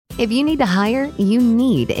If you need to hire, you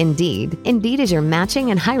need Indeed. Indeed is your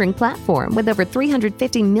matching and hiring platform with over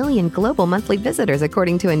 350 million global monthly visitors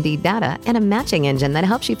according to Indeed data and a matching engine that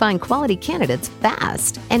helps you find quality candidates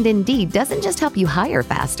fast. And Indeed doesn't just help you hire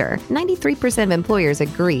faster. 93% of employers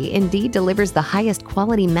agree Indeed delivers the highest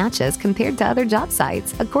quality matches compared to other job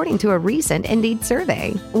sites, according to a recent Indeed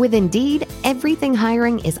survey. With Indeed, everything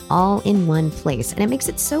hiring is all in one place, and it makes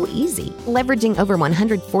it so easy. Leveraging over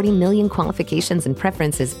 140 million qualifications and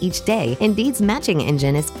preferences each day, Indeed's matching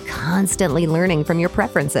engine is constantly learning from your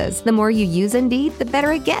preferences. The more you use Indeed, the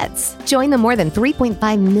better it gets. Join the more than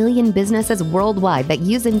 3.5 million businesses worldwide that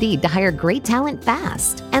use Indeed to hire great talent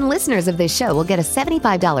fast. And listeners of this show will get a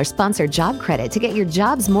 $75 sponsored job credit to get your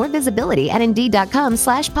jobs more visibility at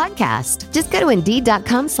Indeed.com/podcast. Just go to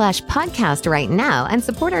Indeed.com/podcast right now and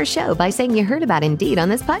support our show by saying you heard about Indeed on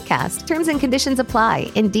this podcast. Terms and conditions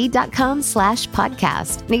apply.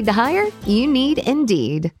 Indeed.com/podcast. Need to hire? You need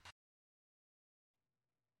Indeed.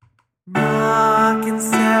 Mark and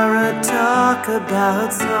Sarah talk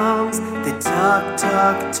about songs. They talk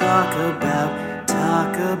about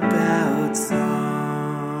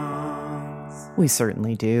songs. We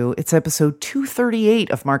certainly do. It's episode 238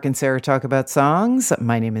 of Mark and Sarah Talk About Songs.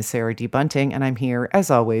 My name is Sarah D. Bunting, and I'm here,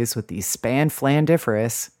 as always, with the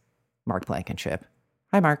spanflandiferous Mark Blankenship.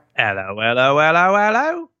 Hi, Mark. Hello, hello, hello,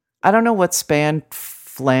 hello. I don't know what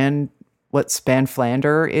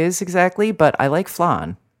spanflander is exactly, but I like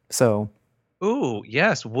flan. So, Ooh,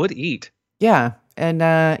 yes, would eat. yeah, and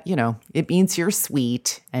it means you're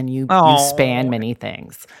sweet and you span many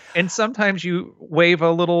things. And sometimes you wave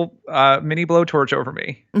a little mini blowtorch over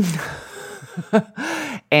me.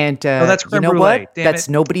 And that's creme you know brulee. what? Damn That's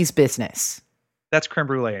it. nobody's business. That's creme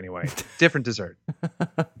brulee anyway. Different dessert.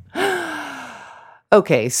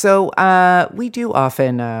 Okay, so we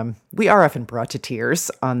are often brought to tears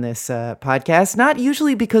on this podcast, not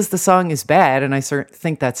usually because the song is bad, and I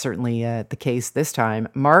think that's certainly the case this time.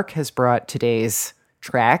 Mark has brought today's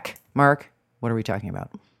track. Mark, what are we talking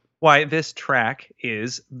about? Why, this track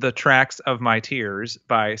is The Tracks of My Tears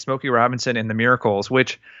by Smokey Robinson and the Miracles,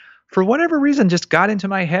 which, for whatever reason, just got into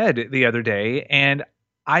my head the other day, and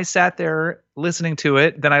I sat there listening to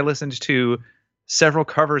it. Then I listened to several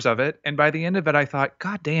covers of it, and by the end of it I thought,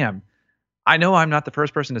 God damn, I know I'm not the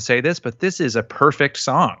first person to say this, but this is a perfect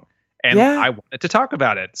song, and I wanted to talk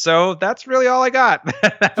about it. So that's really all I got.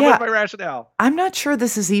 That was my rationale. I'm not sure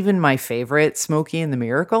this is even my favorite Smokey and the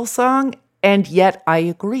Miracle song, and yet I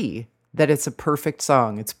agree that it's a perfect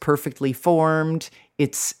song. It's perfectly formed.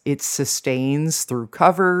 It sustains through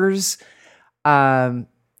covers.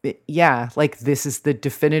 Like this is the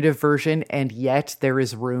definitive version, and yet there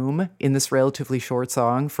is room in this relatively short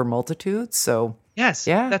song for multitudes. So yes,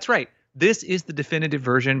 that's right. This is the definitive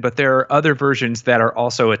version, but there are other versions that are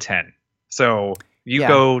also a 10. So you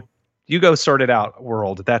go sort it out,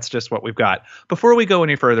 world. That's just what we've got. Before we go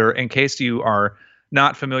any further, in case you are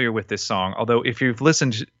not familiar with this song, although if you've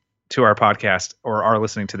listened to our podcast or are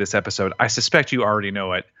listening to this episode, I suspect you already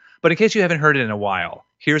know it. But in case you haven't heard it in a while,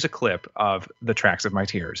 here's a clip of The Tracks of My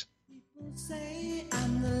Tears. People say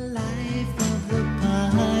I'm the life of the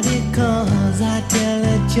party 'cause I tell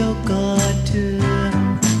a joke or two.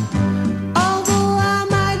 Although I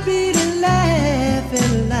might be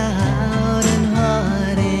laughing loud and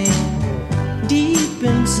hearty, deep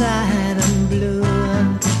inside I'm blue.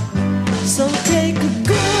 So take a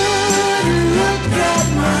good look at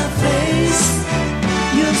my face.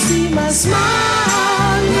 You'll see my smile.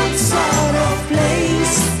 Sort of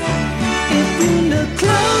place. If you look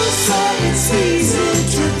closer, it's easy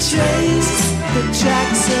to trace the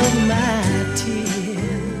tracks of my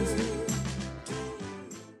tears.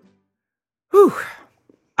 Whew.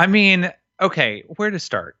 I mean, okay, where to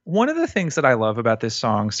start? One of the things that I love about this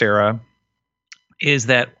song, Sarah, is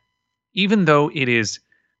that even though it is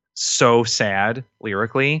so sad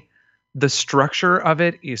lyrically, the structure of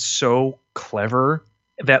it is so clever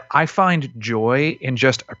that I find joy in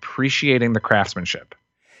just appreciating the craftsmanship.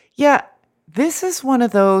 Yeah, this is one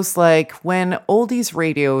of those, like, when oldies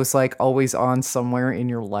radio is, like, always on somewhere in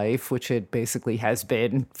your life, which it basically has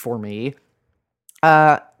been for me,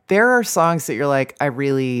 there are songs that you're like, I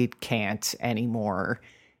really can't anymore.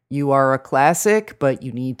 You are a classic, but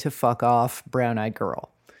you need to fuck off, Brown Eyed Girl.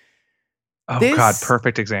 Oh, God,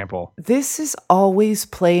 perfect example. This is always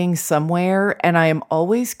playing somewhere, and I am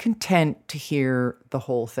always content to hear the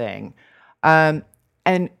whole thing. And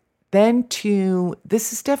then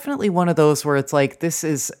this is definitely one of those where it's like, this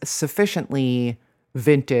is sufficiently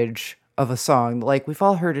vintage of a song. Like, we've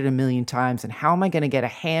all heard it a million times, and how am I going to get a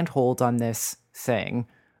handhold on this thing?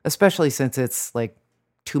 Especially since it's like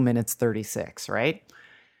 2 minutes 36, right?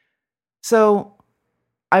 So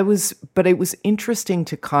but it was interesting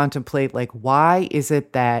to contemplate, like, why is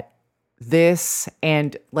it that this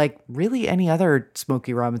and like really any other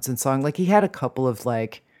Smokey Robinson song, like he had a couple of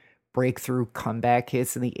like breakthrough comeback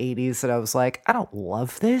hits in the 80s that I was like, I don't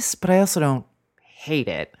love this, but I also don't hate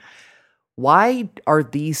it. Why are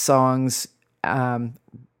these songs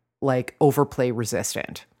like overplay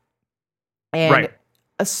resistant? And Right.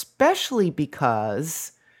 especially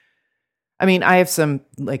because, I mean, I have some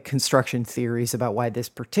like construction theories about why this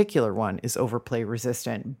particular one is overplay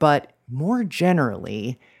resistant, but more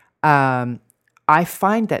generally, I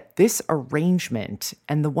find that this arrangement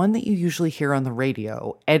and the one that you usually hear on the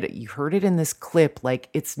radio, and you heard it in this clip, like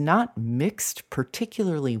it's not mixed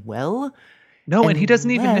particularly well. No, and he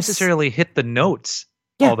doesn't even Unless- necessarily hit the notes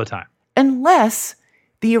Yeah. all the time. Unless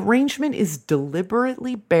the arrangement is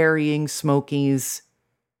deliberately burying Smokey's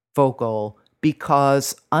vocal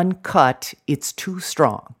because uncut, it's too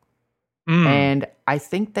strong. Mm. And I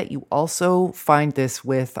think that you also find this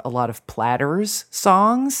with a lot of Platter's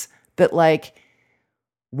songs that like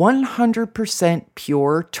 100%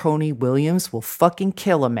 pure Tony Williams will fucking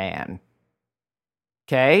kill a man.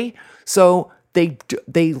 Okay? So they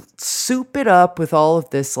soup it up with all of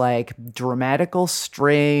this like dramatical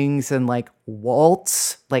strings and like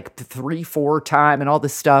waltz like 3-4 time and all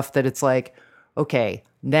this stuff that it's like, okay,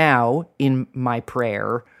 now in my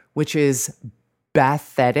prayer, which is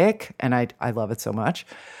pathetic, and I love it so much.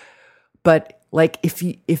 But like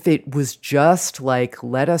if it was just like,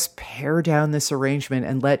 let us pare down this arrangement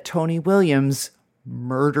and let Tony Williams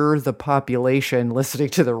murder the population listening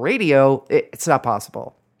to the radio, it's not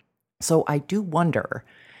possible. So I do wonder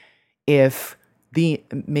if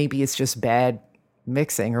maybe it's just bad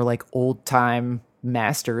mixing or like old time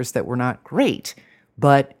masters that were not great,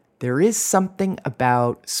 but there is something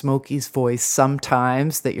about Smokey's voice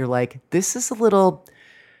sometimes that you're like, this is a little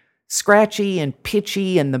scratchy and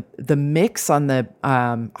pitchy, and the mix on the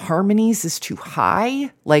harmonies is too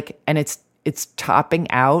high, like, and it's topping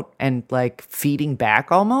out and like feeding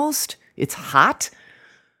back almost. It's hot,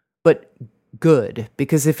 but good,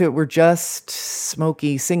 because if it were just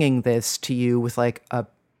Smokey singing this to you with like a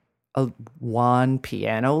one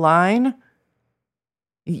piano line,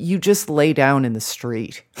 you just lay down in the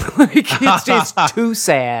street. Like it's just too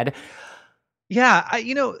sad. Yeah,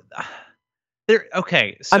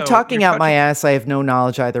 okay. So I'm talking you're out my ass. I have no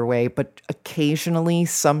knowledge either way, but occasionally,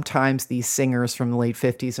 sometimes these singers from the late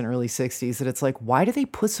 50s and early 60s, that it's like, why do they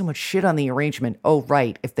put so much shit on the arrangement? Oh,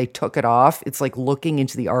 right. If they took it off, it's like looking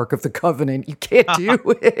into the Ark of the Covenant. You can't do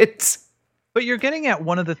it. But you're getting at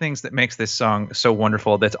one of the things that makes this song so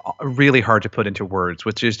wonderful that's really hard to put into words,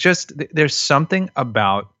 which is just there's something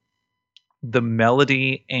about the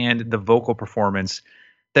melody and the vocal performance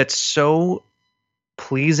that's so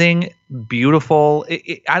pleasing, beautiful.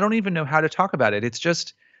 I don't even know how to talk about it. It's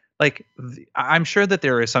just like, I'm sure that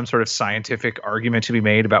there is some sort of scientific argument to be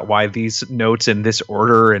made about why these notes in this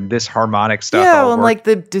order and this harmonic stuff. Yeah, all and work. like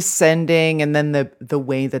the descending, and then the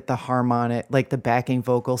way that the harmonic, like the backing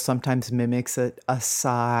vocal sometimes mimics a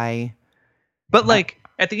sigh. But like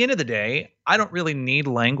at the end of the day, I don't really need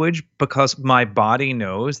language because my body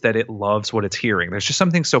knows that it loves what it's hearing. There's just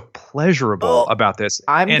something so pleasurable about this.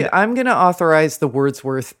 I'm going to authorize the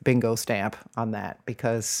Wordsworth bingo stamp on that,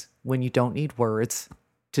 because when you don't need words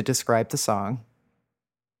to describe the song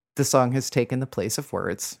has taken the place of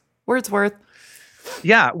words. Wordsworth.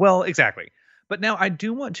 Yeah, well, exactly. But now I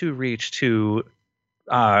do want to reach to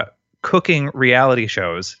cooking reality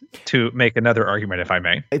shows to make another argument, if I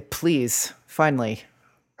may. Please, finally.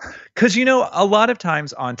 Because, a lot of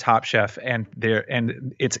times on Top Chef and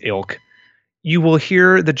its ilk, you will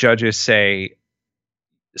hear the judges say,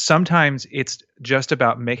 sometimes it's just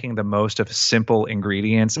about making the most of simple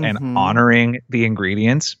ingredients and honoring the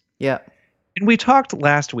ingredients. Yeah. And we talked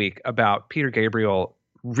last week about Peter Gabriel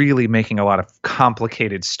really making a lot of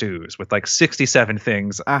complicated stews with like 67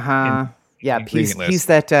 things. Yeah, he's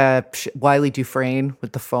that Wiley Dufresne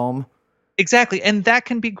with the foam. Exactly, and that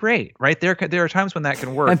can be great, right? There are times when that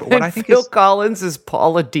can work. And But what I think Phil Collins is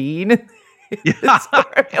Paula Dean. Yes.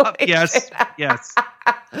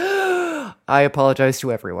 I apologize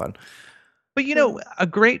to everyone. But a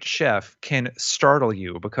great chef can startle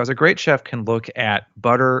you, because a great chef can look at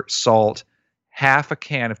butter, salt, half a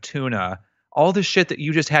can of tuna, all the shit that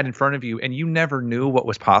you just had in front of you, and you never knew what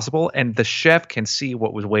was possible, and the chef can see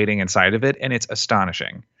what was waiting inside of it, and it's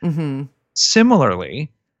astonishing. Mm-hmm.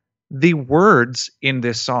 Similarly, the words in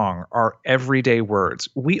this song are everyday words.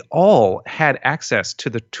 We all had access to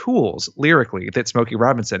the tools lyrically that Smokey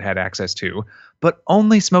Robinson had access to, but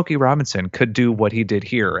only Smokey Robinson could do what he did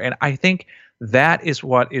here. And I think that is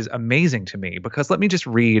what is amazing to me, because let me just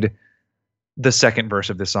read the second verse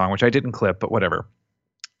of this song, which I didn't clip, but whatever.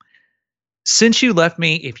 Since you left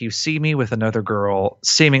me, if you see me with another girl,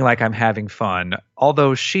 seeming like I'm having fun,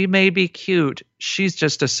 although she may be cute, she's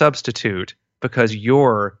just a substitute because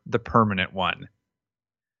you're the permanent one.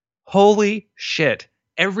 Holy shit.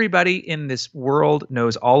 Everybody in this world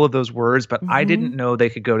knows all of those words, but I didn't know they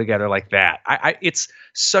could go together like that. It's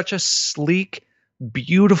such a sleek,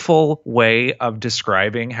 beautiful way of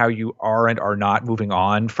describing how you are and are not moving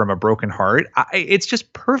on from a broken heart. It's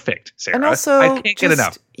just perfect, Sarah. And also, I can't get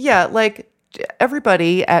enough. Yeah, like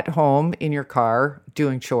everybody at home in your car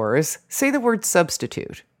doing chores, say the word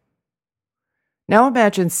substitute. Now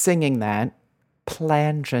imagine singing that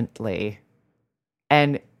plangently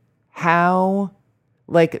and how,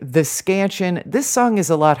 like, the scansion, this song is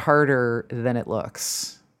a lot harder than it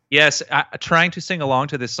looks. Yes, trying to sing along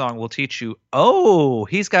to this song will teach you, oh,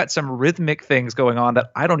 he's got some rhythmic things going on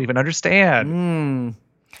that I don't even understand.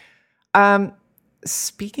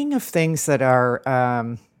 Speaking of things that are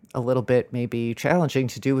a little bit maybe challenging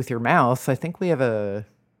to do with your mouth, I think we have a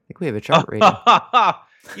chart rating.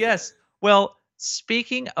 Yes. Well,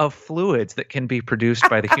 speaking of fluids that can be produced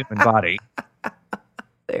by the human body,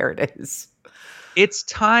 there it is. It's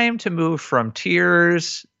time to move from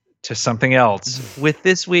tears to something else with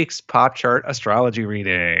this week's Pop Chart astrology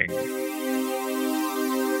reading.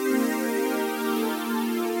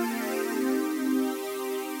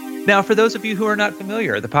 Now, for those of you who are not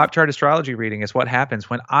familiar, the Pop Chart astrology reading is what happens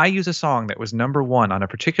when I use a song that was number one on a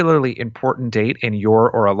particularly important date in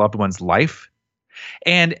your or a loved one's life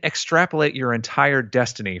and extrapolate your entire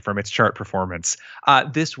destiny from its chart performance.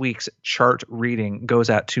 This week's chart reading goes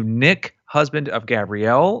out to Nick, husband of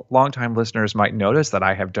Gabrielle. Longtime listeners might notice that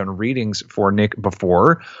I have done readings for Nick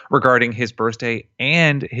before regarding his birthday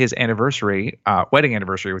and his anniversary, wedding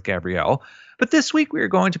anniversary with Gabrielle. But this week we are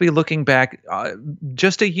going to be looking back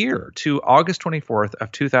just a year to August 24th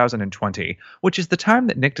of 2020, which is the time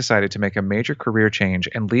that Nick decided to make a major career change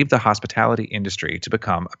and leave the hospitality industry to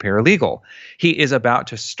become a paralegal. He is about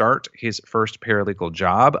to start his first paralegal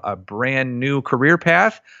job, a brand new career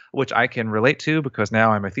path, which I can relate to because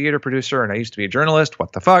now I'm a theater producer and I used to be a journalist.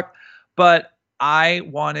 What the fuck? But I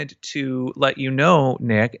wanted to let you know,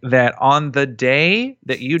 Nick, that on the day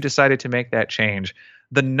that you decided to make that change,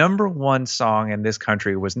 the number one song in this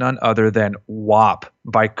country was none other than WAP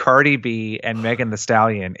by Cardi B and Megan Thee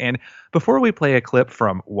Stallion. And before we play a clip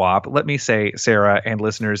from WAP, let me say, Sarah and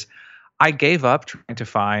listeners, I gave up trying to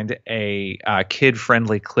find a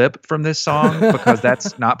kid-friendly clip from this song because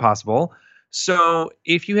that's not possible. So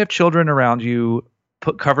if you have children around you,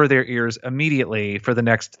 cover their ears immediately for the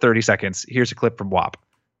next 30 seconds. Here's a clip from WAP.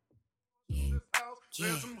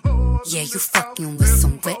 Yeah, you fucking with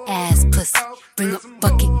some wet ass pussy. Bring a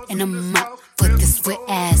bucket and a mop for this wet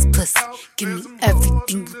ass pussy. Give me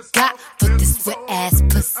everything you got for this wet ass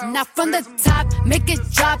pussy. Now from the top, make it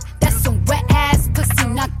drop. That's some wet ass pussy.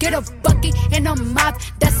 Now get a bucket and a mop.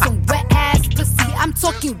 That's some wet ass pussy. I'm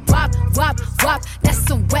talking wop, wop, wop. That's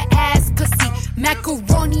some wet ass pussy.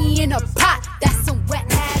 Macaroni in a pot. That's some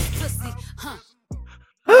wet ass pussy.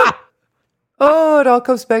 Oh, it all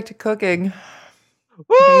comes back to cooking.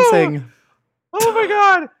 Woo! Amazing. Oh my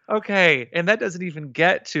God. Okay. And that doesn't even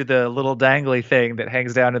get to the little dangly thing that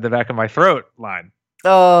hangs down in the back of my throat line.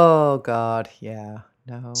 Oh, God. Yeah.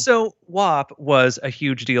 No. So WAP was a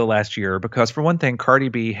huge deal last year because, for one thing, Cardi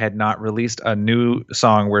B had not released a new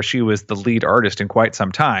song where she was the lead artist in quite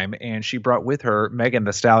some time. And she brought with her Megan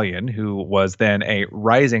Thee Stallion, who was then a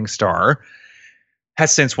rising star,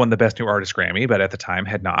 has since won the Best New Artist Grammy, but at the time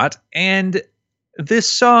had not. And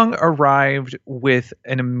this song arrived with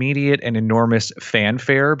an immediate and enormous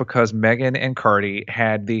fanfare because Megan and Cardi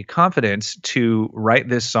had the confidence to write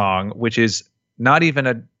this song, which is not even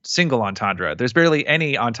a single entendre. There's barely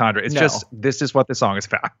any entendre. It's just, this is what the song is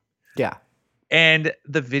about. Yeah. And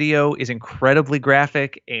the video is incredibly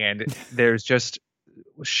graphic, and there's just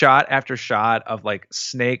shot after shot of like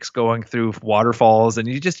snakes going through waterfalls, and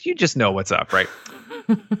you just know what's up, right?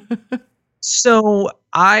 So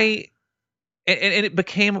and it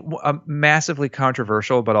became a massively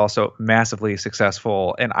controversial, but also massively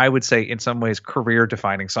successful, and I would say in some ways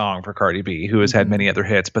career-defining song for Cardi B, who has had many other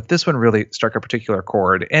hits, but this one really struck a particular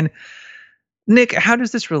chord. And Nick, how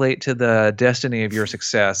does this relate to the destiny of your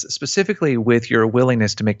success, specifically with your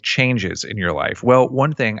willingness to make changes in your life? Well,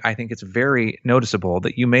 one thing, I think it's very noticeable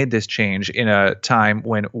that you made this change in a time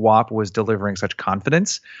when WAP was delivering such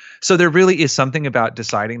confidence. So there really is something about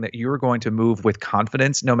deciding that you're going to move with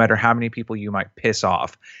confidence, no matter how many people you might piss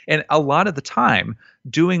off. And a lot of the time,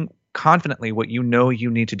 doing confidently what you know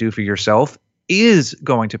you need to do for yourself is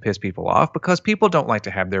going to piss people off because people don't like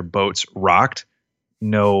to have their boats rocked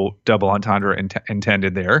no double entendre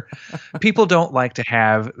intended there. People don't like to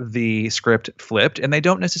have the script flipped, and they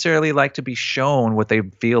don't necessarily like to be shown what they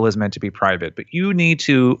feel is meant to be private. But you need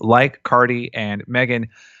to, like Cardi and Megan,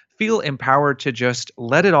 feel empowered to just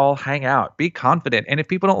let it all hang out. Be confident. And if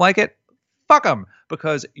people don't like it, fuck them,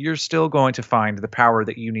 because you're still going to find the power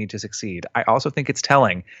that you need to succeed. I also think it's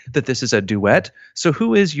telling that this is a duet. So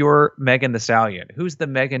who is your Megan Thee Stallion? Who's the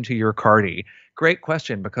Megan to your Cardi? Great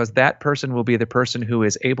question, because that person will be the person who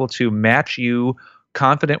is able to match you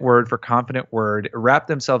confident word for confident word, wrap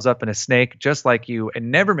themselves up in a snake just like you,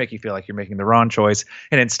 and never make you feel like you're making the wrong choice,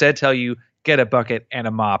 and instead tell you, get a bucket and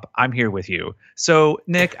a mop. I'm here with you. So,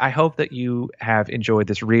 Nick, I hope that you have enjoyed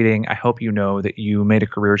this reading. I hope you know that you made a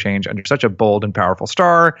career change under such a bold and powerful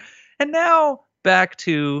star. And now back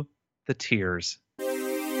to the tears.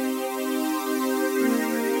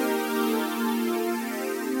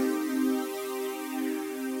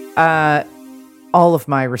 All of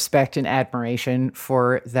my respect and admiration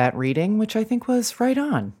for that reading, which I think was right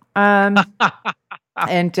on. And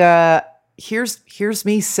here's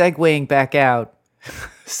me segueing back out.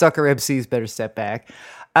 Sucker MCs better step back.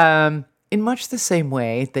 In much the same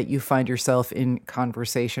way that you find yourself in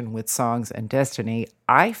conversation with songs and destiny,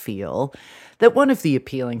 I feel that one of the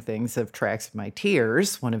appealing things of Tracks of My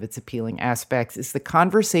Tears, one of its appealing aspects, is the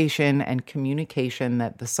conversation and communication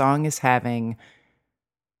that the song is having,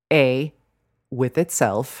 with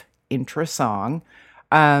itself, intra-song,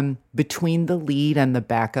 between the lead and the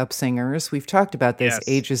backup singers. We've talked about this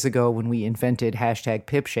ages ago when we invented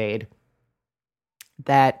 #PipShade,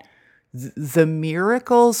 that the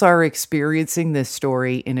Miracles are experiencing this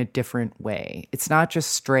story in a different way. It's not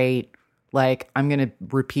just straight, like, I'm going to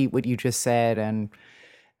repeat what you just said and,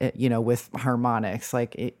 with harmonics.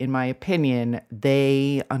 Like, in my opinion,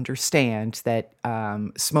 they understand that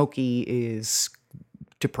Smokey is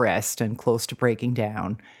depressed and close to breaking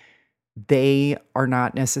down. They are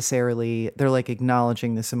not necessarily, they're like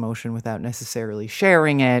acknowledging this emotion without necessarily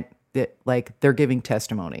sharing it. That, like, they're giving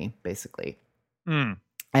testimony, basically.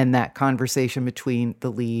 And that conversation between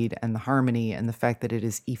the lead and the harmony and the fact that it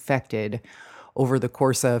is effected over the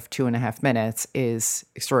course of 2.5 minutes is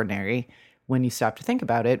extraordinary when you stop to think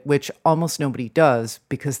about it, which almost nobody does,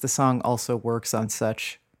 because the song also works on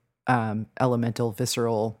such elemental,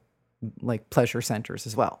 visceral, like, pleasure centers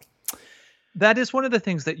as well. That is one of the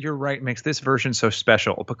things that, you're right, makes this version so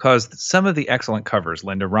special, because some of the excellent covers,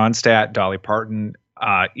 Linda Ronstadt, Dolly Parton,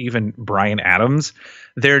 even Bryan Adams,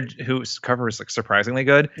 whose cover is, like, surprisingly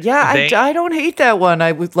good. Yeah, I don't hate that one.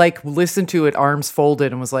 I would, like, listen to it arms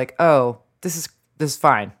folded and was like, oh, this is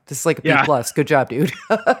fine. This is like a B plus. Good job, dude.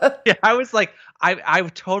 Yeah, I was like, I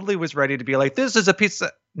totally was ready to be like, this is a piece of,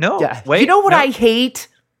 no, wait. You know what I hate?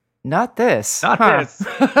 Not this. Not this.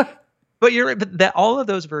 But that all of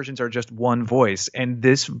those versions are just one voice, and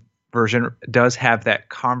this version does have that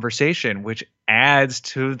conversation, which adds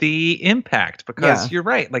to the impact, because you're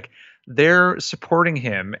right, like, they're supporting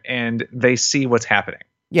him and they see what's happening.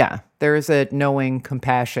 Yeah, there is a knowing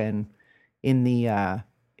compassion in the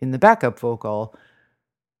backup vocal,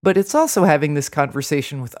 but it's also having this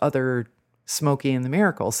conversation with other Smokey and the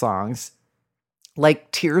Miracle songs,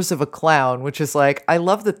 like Tears of a Clown, which is like, I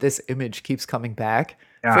love that this image keeps coming back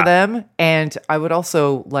for them. And I would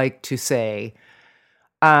also like to say,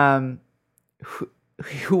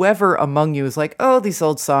 whoever among you is like, oh, these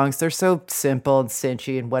old songs, they're so simple and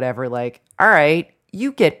cinchy and whatever. Like, all right,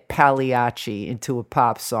 you get Pagliacci into a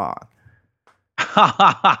pop song.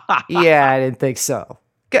 Yeah, I didn't think so.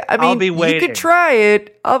 I mean, I'll be waiting. You could try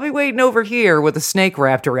it. I'll be waiting over here with a snake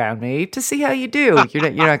wrapped around me to see how you do.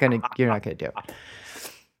 You're not gonna do it.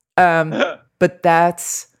 But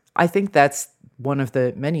I think that's one of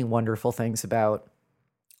the many wonderful things about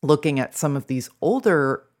looking at some of these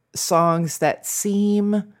older songs that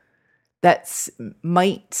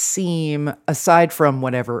might seem, aside from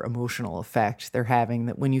whatever emotional effect they're having,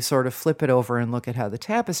 that when you sort of flip it over and look at how the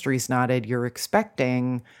tapestry's knotted, you're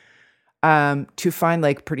expecting to find,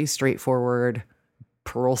 like, pretty straightforward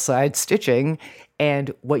pearl side stitching,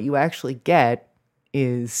 and what you actually get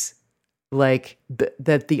is, like,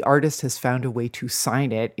 that the artist has found a way to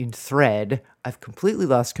sign it in thread. I've completely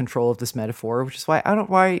lost control of this metaphor, which is why I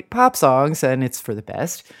don't write pop songs, and it's for the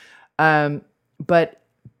best. But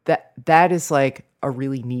that is, like, a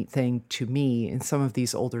really neat thing to me in some of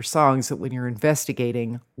these older songs, that when you're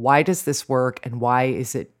investigating, why does this work and why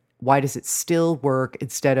does it still work,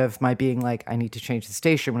 instead of my being like, I need to change the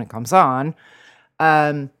station when it comes on,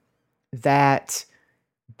 that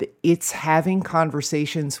it's having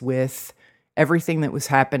conversations with everything that was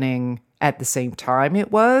happening at the same time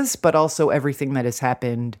it was, but also everything that has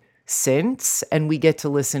happened since, and we get to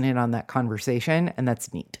listen in on that conversation, and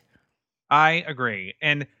that's neat. I agree.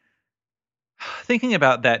 And thinking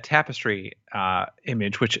about that tapestry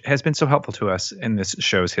image, which has been so helpful to us in this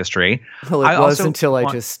show's history. Well, it was until I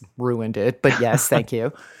just ruined it. But yes, thank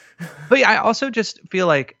you. But yeah, I also just feel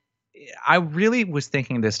like I really was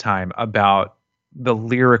thinking this time about the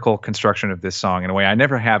lyrical construction of this song in a way I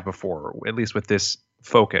never have before, at least with this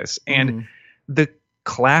focus. And the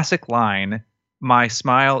classic line, "My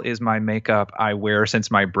smile is my makeup I wear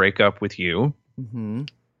since my breakup with you." Mm-hmm.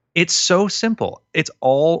 It's so simple. It's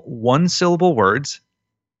all one syllable words,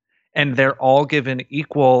 and they're all given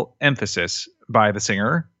equal emphasis by the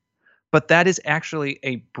singer. But that is actually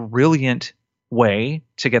a brilliant way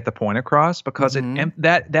to get the point across, because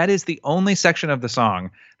that is the only section of the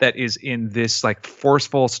song that is in this like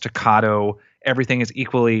forceful staccato, everything is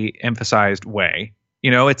equally emphasized way.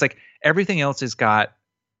 You know, it's like everything else has got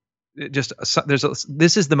just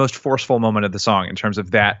this is the most forceful moment of the song in terms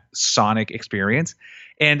of that sonic experience.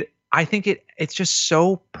 And I think it's just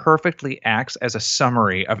so perfectly acts as a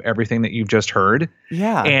summary of everything that you've just heard.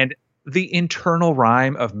 Yeah. And the internal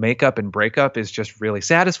rhyme of makeup and breakup is just really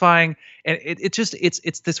satisfying. And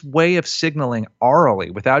it's this way of signaling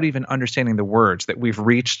orally without even understanding the words that we've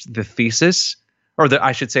reached the thesis, or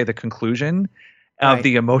I should say the conclusion of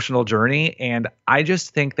the emotional journey. And I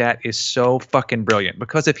just think that is so fucking brilliant,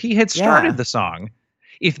 because if he had started the song,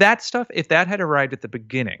 if that had arrived at the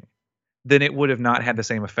beginning, then it would have not had the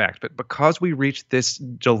same effect. But because we reached this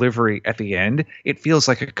delivery at the end, it feels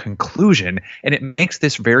like a conclusion, and it makes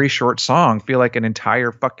this very short song feel like an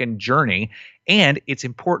entire fucking journey. And it's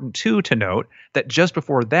important too to note that just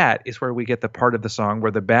before that is where we get the part of the song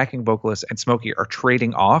where the backing vocalist and Smokey are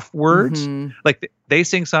trading off words. Like they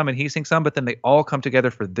sing some and he sings some, but then they all come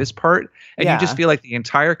together for this part. And you just feel like the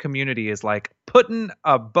entire community is like putting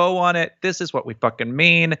a bow on it. This is what we fucking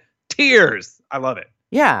mean. Tears. I love it.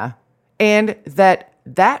 Yeah. And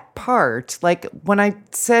that part, like what I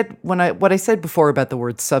said before about the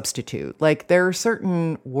word substitute, like there are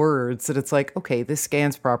certain words that it's like, okay, this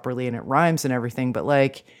scans properly and it rhymes and everything. But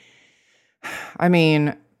like, I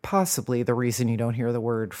mean, possibly the reason you don't hear the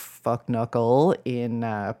word fuck knuckle in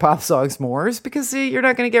pop songs more is because you're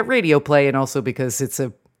not going to get radio play. And also because it's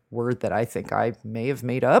a word that I think I may have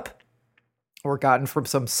made up or gotten from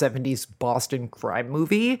some 70s Boston crime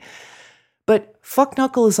movie. But fuck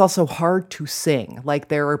knuckle is also hard to sing. Like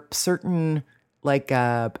there are certain like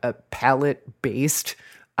palate based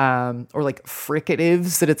or like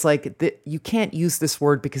fricatives that it's like you can't use this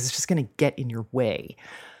word because it's just going to get in your way.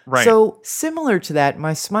 Right. So similar to that,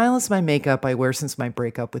 my smile is my makeup I wear since my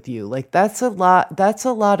breakup with you. Like that's a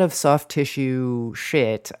lot of soft tissue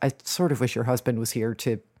shit. I sort of wish your husband was here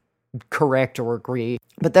to correct or agree,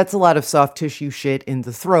 but that's a lot of soft tissue shit in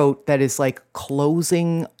the throat that is like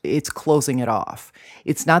closing it off.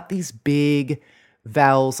 It's not these big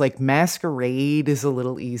vowels. Like Masquerade is a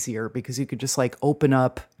little easier because you could just like open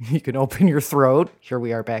your throat. Here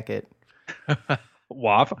we are back at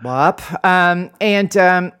wop.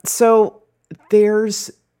 So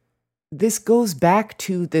this goes back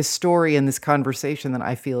to this story and this conversation that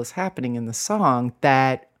I feel is happening in the song,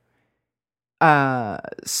 that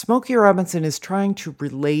Smokey Robinson is trying to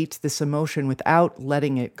relate this emotion without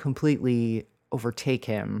letting it completely overtake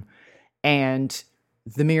him. And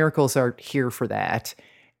the Miracles are here for that.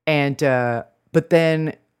 And, but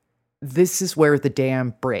then this is where the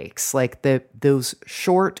dam breaks. Like those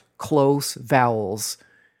short, close vowels,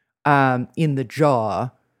 in the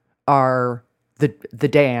jaw are the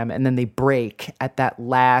dam. And then they break at that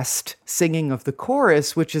last singing of the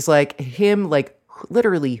chorus, which is like him, like,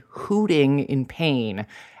 literally hooting in pain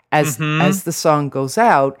as the song goes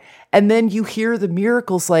out. And then you hear the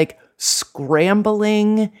Miracles like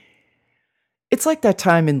scrambling. It's like that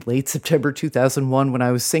time in late September 2001 when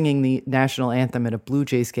I was singing the national anthem at a Blue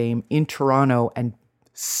Jays game in Toronto and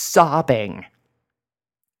sobbing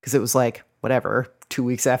because it was like, whatever, 2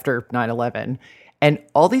 weeks after 9/11. And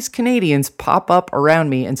all these Canadians pop up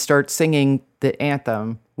around me and start singing the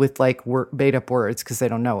anthem with like made up words because they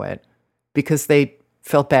don't know it, because they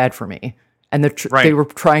felt bad for me. And they were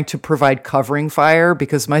trying to provide covering fire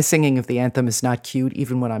because my singing of the anthem is not cute,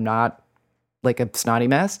 even when I'm not like a snotty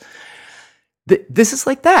mess. This is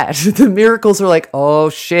like that. The Miracles are like, oh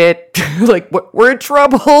shit, like we're in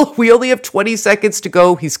trouble. We only have 20 seconds to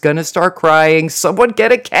go. He's going to start crying. Someone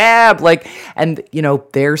get a cab. Like, and you know,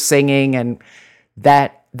 they're singing, and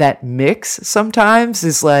that mix sometimes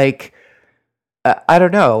is like, I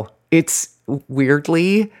don't know. It's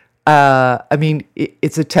weirdly, I mean,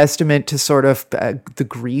 it's a testament to sort of the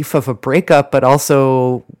grief of a breakup, but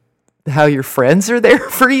also how your friends are there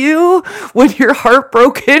for you when you're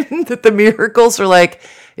heartbroken, that the Miracles are like,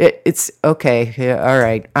 it's okay. Yeah, all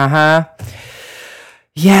right.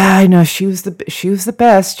 Yeah, I know she was the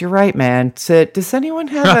best. You're right, man. So, does anyone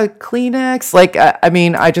have a Kleenex? Like, I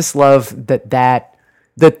mean, I just love that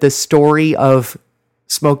the story of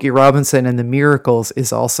Smokey Robinson and the Miracles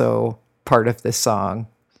is also part of this song.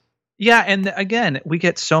 Yeah, and again, we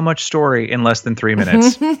get so much story in less than 3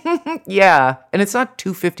 minutes. Yeah, and it's not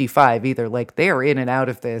 2:55 either. Like, they are in and out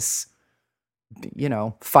of this,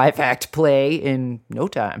 5-act play in no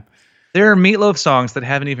time. There are Meatloaf songs that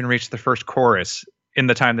haven't even reached the first chorus in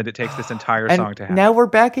the time that it takes this entire song to happen. Now we're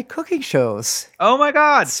back at cooking shows. Oh my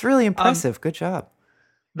God. It's really impressive. Good job.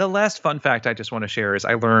 The last fun fact I just want to share is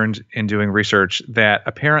I learned in doing research that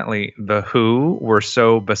apparently The Who were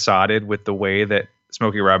so besotted with the way that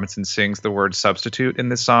Smokey Robinson sings the word substitute in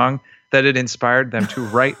this song that it inspired them to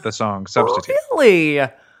write the song Substitute. Really?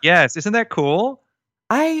 Yes. Isn't that cool?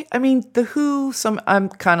 I mean, The Who, I'm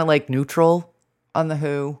kind of like neutral on The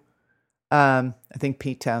Who. I think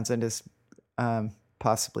Pete Townsend is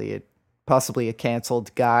possibly a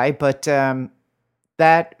canceled guy, but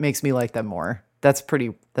that makes me like them more. That's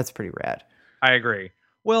pretty rad. I agree.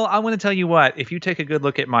 Well, I want to tell you what, if you take a good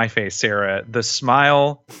look at my face, Sarah, the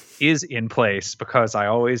smile is in place because I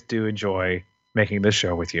always do enjoy making this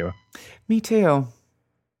show with you. Me too.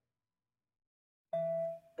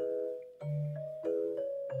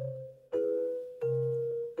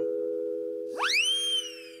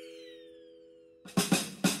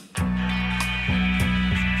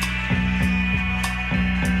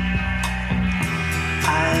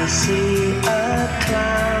 I see a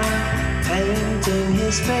clown painting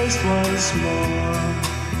his face once more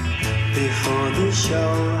before the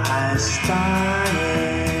show has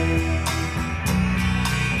started.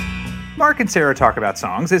 Mark and Sarah Talk About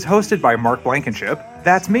Songs is hosted by Mark Blankenship,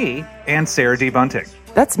 that's me, and Sarah D. Bunting.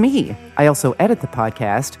 That's me. I also edit the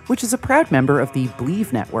podcast, which is a proud member of the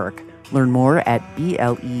Believe Network. Learn more at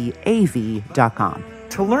BLEAV.com.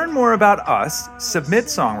 To learn more about us, submit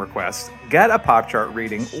song requests, get a pop chart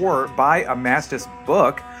reading, or buy a Mastis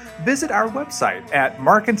book, visit our website at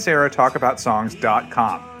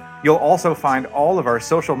markandsarahtalkaboutsongs.com. You'll also find all of our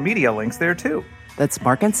social media links there too. That's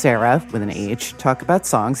Mark and Sarah, with an H,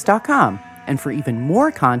 talkaboutsongs.com. And for even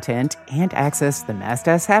more content and access to the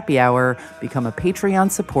Mastas Happy Hour, become a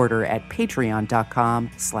Patreon supporter at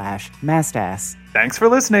patreon.com/Mastas. Thanks for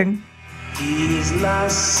listening. He's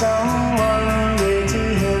lost someone dear to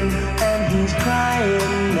him, and he's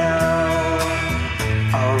crying now,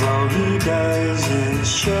 although he doesn't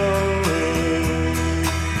show it.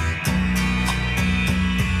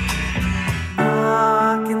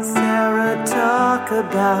 Mark and Sarah talk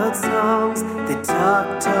about songs. They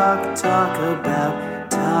talk about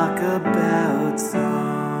songs.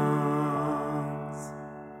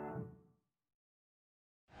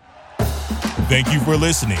 Thank you for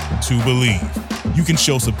listening to Believe. You can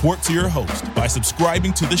show support to your host by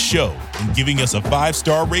subscribing to the show and giving us a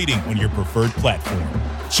 5-star rating on your preferred platform.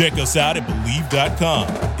 Check us out at Believe.com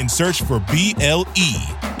and search for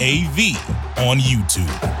BLEAV on YouTube.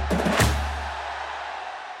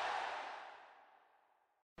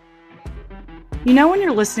 You know when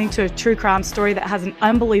you're listening to a true crime story that has an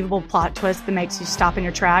unbelievable plot twist that makes you stop in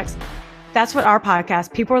your tracks? That's what our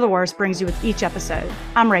podcast, People Are the Worst, brings you with each episode.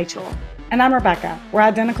 I'm Rachel. And I'm Rebecca. We're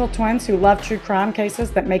identical twins who love true crime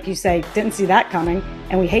cases that make you say, didn't see that coming,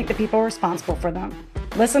 and we hate the people responsible for them.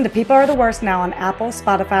 Listen to People Are the Worst now on Apple,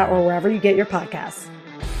 Spotify, or wherever you get your podcasts.